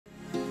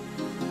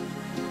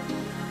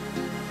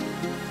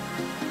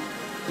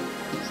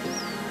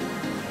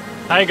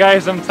Hi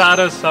guys, I'm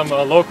Tadas. I'm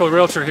a local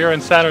realtor here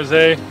in San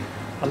Jose.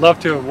 I love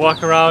to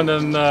walk around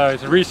and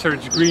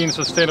research green,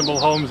 sustainable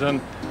homes, and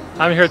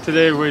I'm here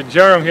today with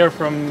Jerome here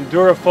from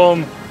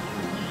Durafoam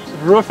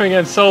Roofing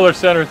and Solar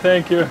Center.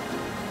 Thank you.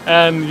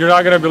 And you're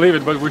not going to believe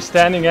it, but we're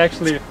standing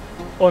actually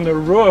on the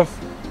roof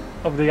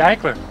of the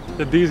Eichler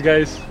that these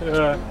guys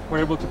were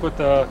able to put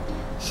the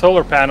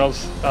solar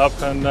panels up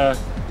and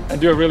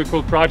do a really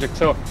cool project.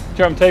 So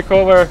Jerome, take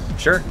over.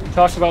 Sure.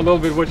 Talk about a little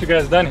bit what you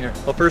guys done here.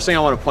 Well, first thing I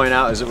want to point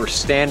out is that we're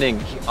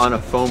standing on a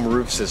foam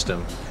roof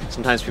system.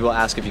 Sometimes people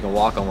ask if you can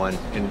walk on one,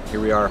 and here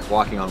we are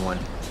walking on one.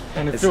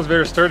 And it feels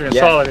very sturdy and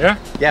solid, yeah?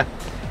 Yeah.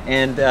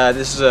 And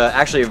this is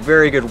actually a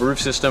very good roof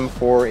system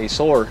for a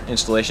solar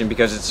installation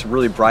because it's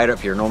really bright up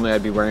here. Normally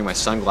I'd be wearing my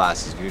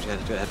sunglasses. You'd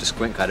have to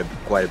squint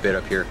quite a bit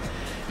up here.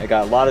 I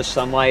got a lot of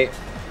sunlight.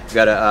 We've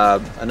got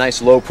a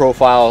nice low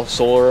profile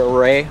solar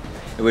array,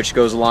 which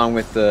goes along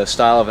with the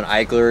style of an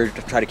Eichler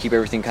to try to keep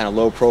everything kind of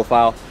low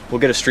profile.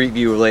 We'll get a street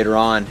view later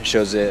on. It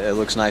shows it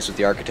looks nice with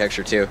the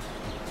architecture too.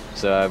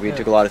 So we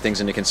took a lot of things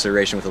into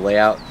consideration with the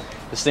layout.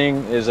 This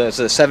thing is it's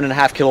a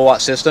 7.5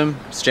 kilowatt system.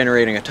 It's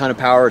generating a ton of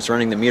power. It's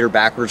running the meter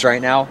backwards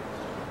right now.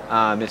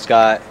 It's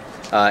got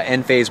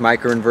N-phase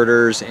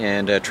microinverters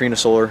and Trina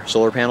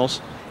solar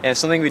panels. And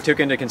something we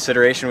took into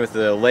consideration with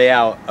the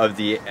layout of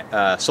the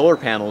solar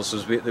panels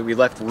was that we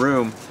left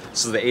room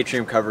so the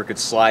atrium cover could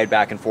slide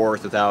back and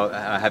forth without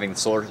having the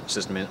solar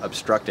system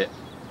obstruct it.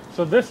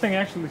 So this thing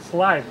actually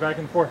slides back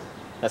and forth.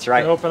 That's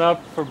right. And open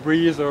up for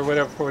breeze or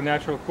whatever for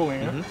natural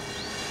cooling. Yeah?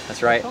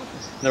 That's right.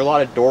 There are a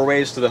lot of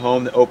doorways to the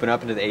home that open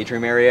up into the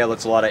atrium area. It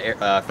lets a lot of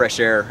air, fresh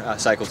air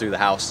cycle through the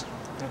house.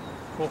 Yeah,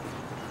 cool.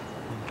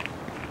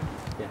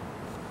 Yeah.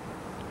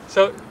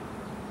 So,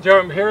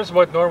 Jerome, here's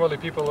what normally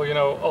people,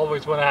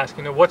 always want to ask.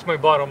 What's my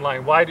bottom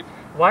line?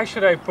 Why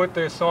should I put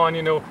this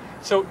on?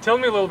 So tell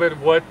me a little bit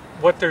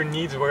what their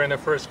needs were in the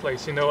first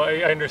place.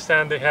 I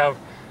understand they have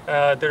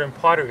they're in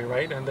pottery,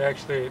 right? And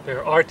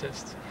they're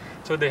artists,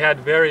 so they had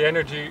very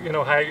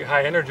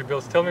high energy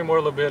bills. Tell me more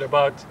a little bit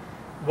about.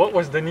 What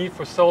was the need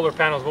for solar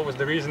panels? What was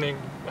the reasoning?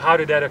 How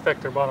did that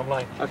affect their bottom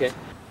line? Okay.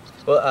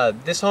 Well,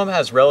 this home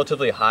has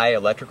relatively high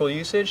electrical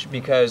usage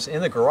because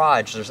in the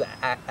garage there's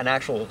an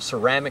actual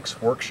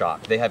ceramics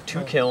workshop. They have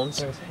 2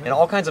 kilns and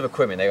all kinds of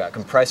equipment. They got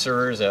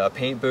compressors, a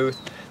paint booth,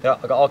 they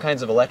got all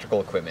kinds of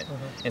electrical equipment.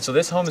 And so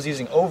this home is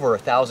using over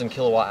 1,000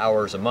 kilowatt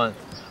hours a month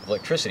of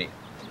electricity.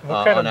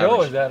 What kind of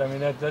bill is that? I mean,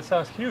 that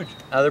sounds huge.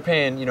 They're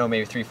paying,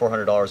 maybe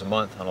 $300-400 a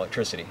month on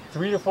electricity.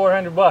 $300 to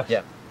 $400.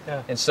 Yeah.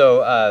 And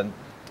so.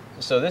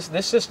 So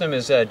this system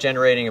is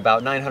generating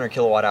about 900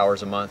 kilowatt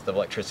hours a month of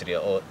electricity.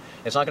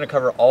 It's not going to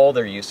cover all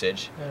their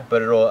usage,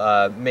 but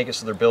it'll make it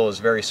so their bill is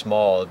very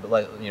small,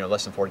 less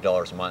than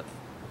 $40 a month.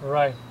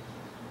 Right.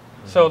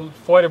 So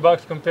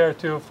 $40 compared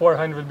to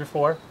 $400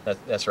 before.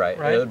 That's right.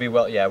 It would be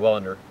well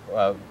under.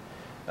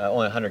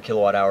 Only 100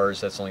 kilowatt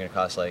hours. That's only going to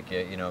cost like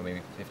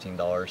maybe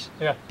 $15.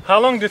 Yeah. How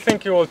long do you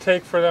think it will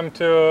take for them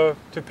to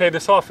pay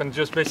this off and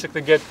just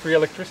basically get free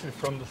electricity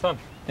from the sun?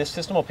 This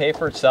system will pay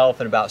for itself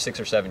in about 6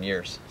 or 7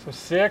 years. So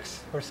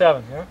 6 or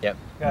 7, yeah? Yep.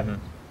 Got it.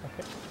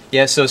 Okay.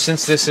 Yeah, so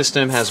since this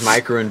system has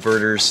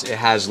microinverters, it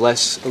has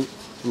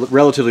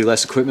relatively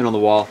less equipment on the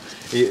wall.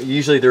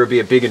 Usually there would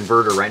be a big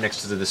inverter right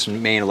next to this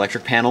main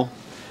electric panel,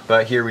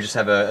 but here we just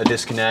have a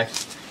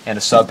disconnect and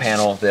a sub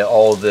panel that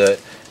all the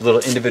little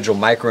individual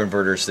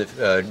microinverters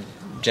that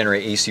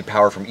generate AC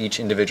power from each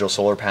individual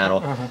solar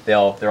panel,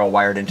 they're all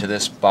wired into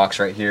this box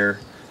right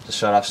here, the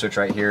shut off switch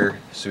right here,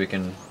 so we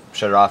can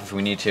shut it off if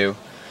we need to.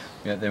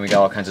 Then we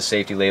got all kinds of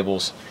safety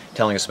labels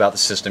telling us about the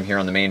system here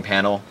on the main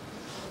panel.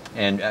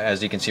 And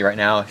as you can see right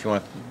now, if you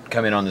want to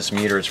come in on this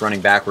meter, it's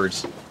running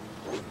backwards.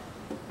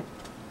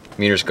 The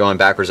meter's going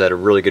backwards at a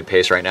really good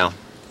pace right now.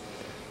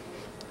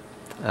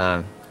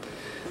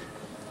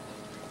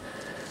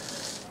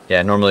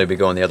 Yeah, normally it'd be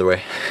going the other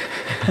way.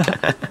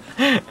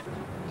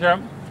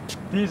 Jerome,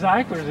 these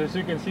Eichlers, as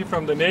you can see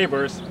from the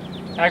neighbors,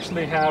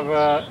 actually have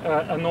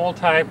an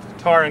old-type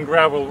tar and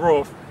gravel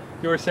roof.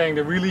 You were saying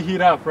they really heat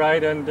up,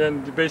 right? And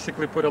then you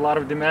basically put a lot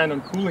of demand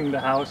on cooling the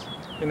house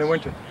in the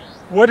winter.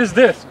 What is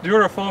this?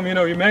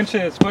 Durafoam, you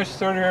mentioned it's much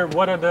sturdier.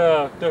 What are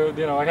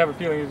I have a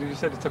feeling you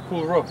said it's a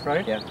cool roof,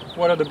 right? Yeah.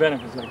 What are the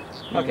benefits like?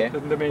 Okay.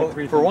 The main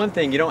three for things. one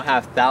thing, you don't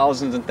have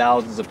thousands and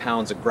thousands of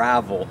pounds of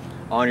gravel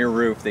on your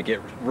roof that get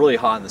really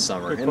hot in the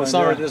summer. In the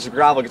summer, this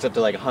gravel gets up to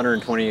like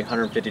 120,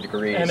 150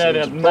 degrees. And then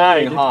at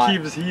night, it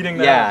keeps heating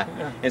that up.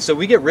 Yeah. And so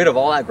we get rid of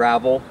all that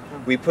gravel.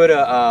 We put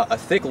a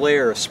thick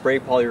layer of spray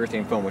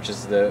polyurethane foam, which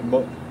is the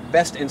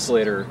best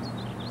insulator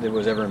that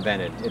was ever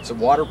invented. It's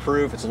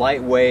waterproof, it's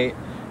lightweight,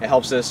 it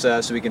helps us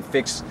so we can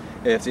fix,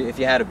 if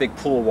you had a big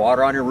pool of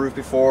water on your roof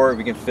before,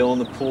 we can fill in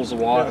the pools of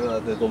water,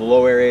 the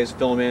low areas,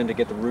 fill them in to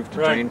get the roof to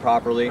drain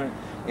properly. Right.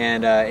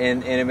 And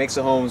it makes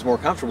the homes more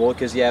comfortable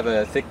because you have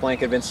a thick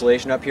blanket of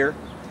insulation up here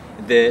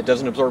that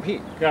doesn't absorb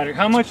heat. Got it.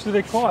 How much do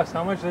they cost?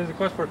 How much does it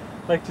cost for,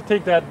 like, to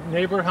take that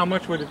neighbor, how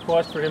much would it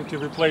cost for him to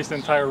replace the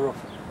entire roof?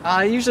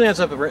 It usually ends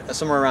up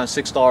somewhere around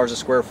 $6 a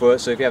square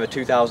foot. So if you have a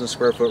 2,000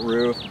 square foot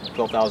roof,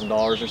 $12,000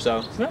 or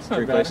so that's to not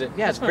replace bad. it.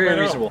 Yeah, That's it's not very bad at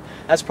all. reasonable.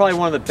 That's probably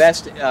one of the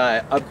best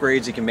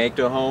upgrades you can make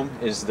to a home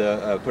is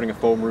the putting a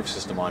foam roof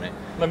system on it.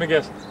 Let me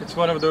guess. It's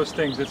one of those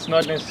things. It's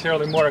not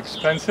necessarily more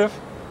expensive,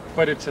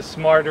 but it's a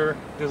smarter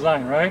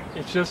design, right?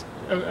 It's just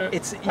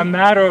a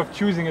matter of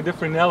choosing a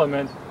different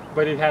element,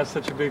 but it has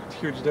such a big,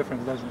 huge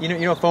difference, doesn't it?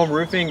 You know, foam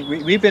roofing.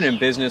 We've been in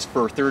business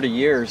for 30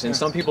 years, and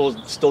some people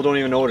still don't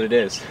even know what it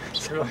is.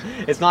 So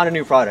it's not a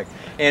new product.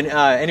 And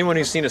anyone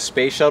who's seen a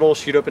space shuttle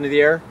shoot up into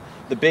the air,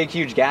 the big,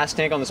 huge gas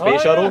tank on the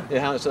space shuttle,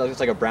 it's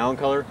like a brown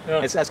color.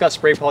 Yeah. That's got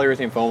spray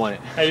polyurethane foam on it.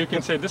 Hey, you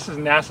can say this is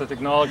NASA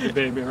technology,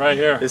 baby, right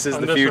here. This is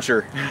the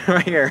future,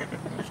 right here.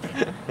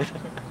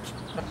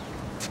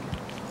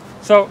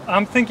 So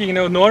I'm thinking, you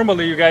know,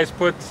 normally you guys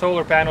put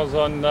solar panels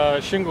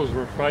on shingles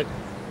roof, right?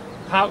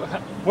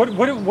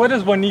 What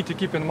does one need to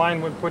keep in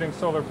mind when putting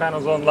solar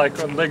panels on like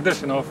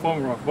this, you know, a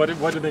foam roof?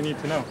 What do they need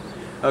to know?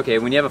 Okay,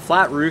 when you have a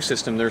flat roof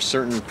system, there's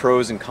certain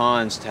pros and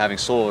cons to having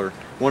solar.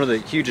 One of the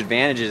huge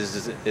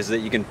advantages is that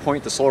you can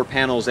point the solar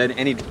panels at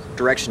any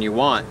direction you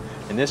want.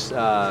 In this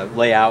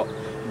layout,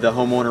 the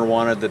homeowner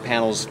wanted the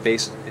panels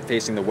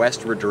facing the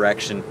westward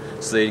direction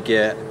so they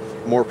get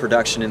more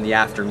production in the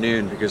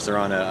afternoon because they're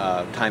on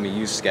a time of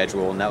use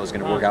schedule, and that was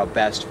going to work out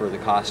best for the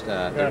cost,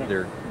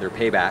 their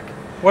payback.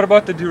 What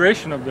about the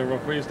duration of the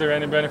roof? Is there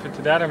any benefit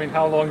to that? I mean,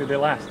 how long do they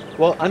last?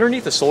 Well,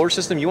 underneath the solar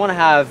system, you want to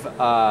have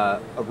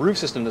a roof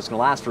system that's going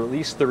to last for at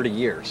least 30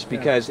 years.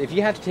 Because if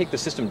you have to take the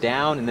system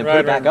down and then put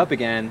it back up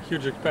again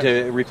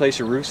to replace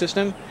your roof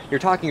system, you're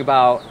talking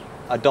about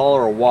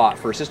 $1 a watt.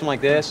 For a system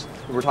like this,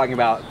 we're talking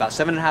about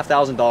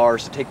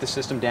 $7,500 to take the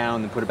system down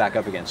and then put it back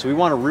up again. So we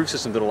want a roof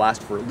system that'll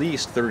last for at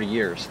least 30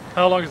 years.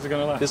 How long is it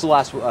going to last? This will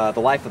last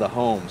the life of the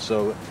home.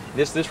 So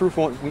this roof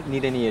won't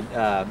need any.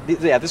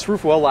 This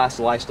roof will last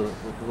the life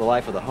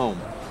of the home.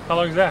 How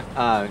long is that?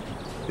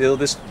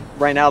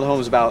 Right now the home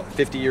is about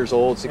 50 years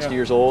old, 60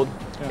 years old.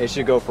 Yeah. It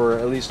should go for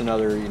at least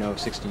another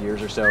 60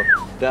 years or so.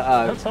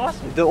 That's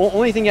awesome. The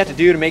only thing you have to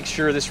do to make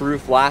sure this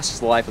roof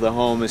lasts the life of the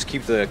home is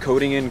keep the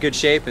coating in good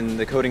shape, and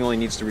the coating only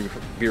needs to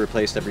be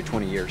replaced every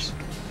 20 years.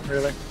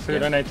 Really? So you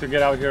don't need to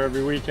get out here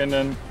every week and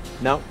then...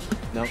 No.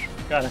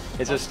 Got it.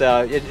 It's just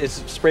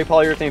it's spray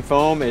polyurethane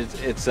foam.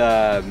 It's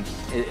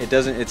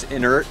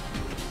inert.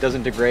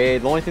 Doesn't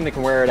degrade. The only thing that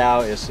can wear it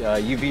out is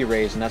UV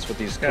rays, and that's what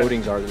these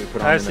coatings are that we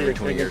put on them every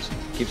 20 years.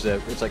 It's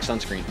like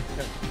sunscreen.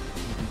 Okay.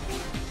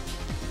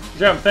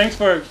 Jim, thanks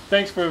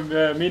for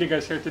meeting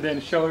us here today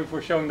and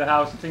for showing the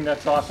house. I think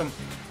that's awesome.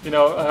 You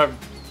know,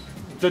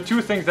 the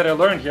two things that I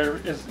learned here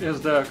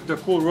is the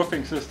cool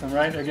roofing system,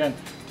 right? Again,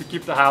 to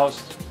keep the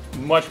house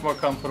much more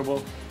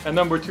comfortable. And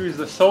number two is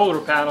the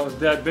solar panels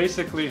that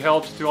basically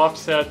helps to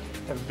offset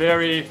a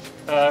very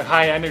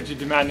high energy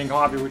demanding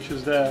hobby, which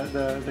is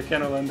the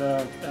kennel and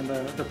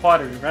the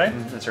pottery, right?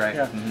 That's right.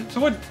 Yeah.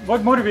 So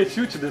what motivates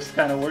you to this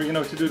kind of work? You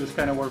know, to do this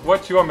kind of work.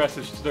 What's your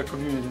message to the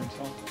community and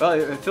so on? Well,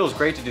 it feels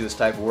great to do this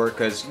type of work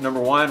because number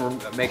one,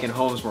 we're making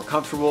homes more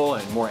comfortable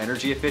and more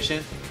energy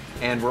efficient,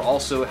 and we're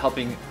also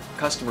helping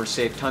customers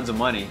save tons of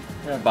money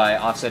by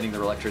offsetting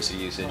their electricity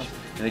usage.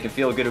 And they can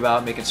feel good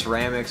about making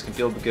ceramics, can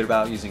feel good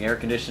about using air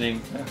conditioning,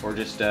 or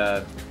just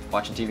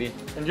watching TV.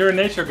 And you're a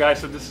nature guy,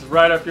 so this is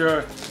right up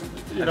your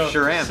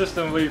sure am.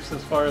 system leaves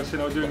as far as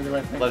doing the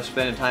right thing. Love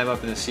spending time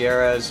up in the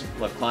Sierras,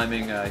 love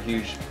climbing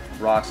huge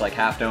rocks like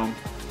Half Dome.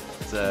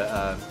 It's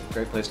a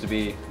great place to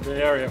be. The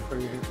area for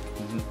you.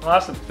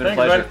 Awesome. It's been a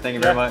pleasure. Thank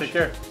you very much. Take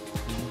care.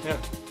 Yeah.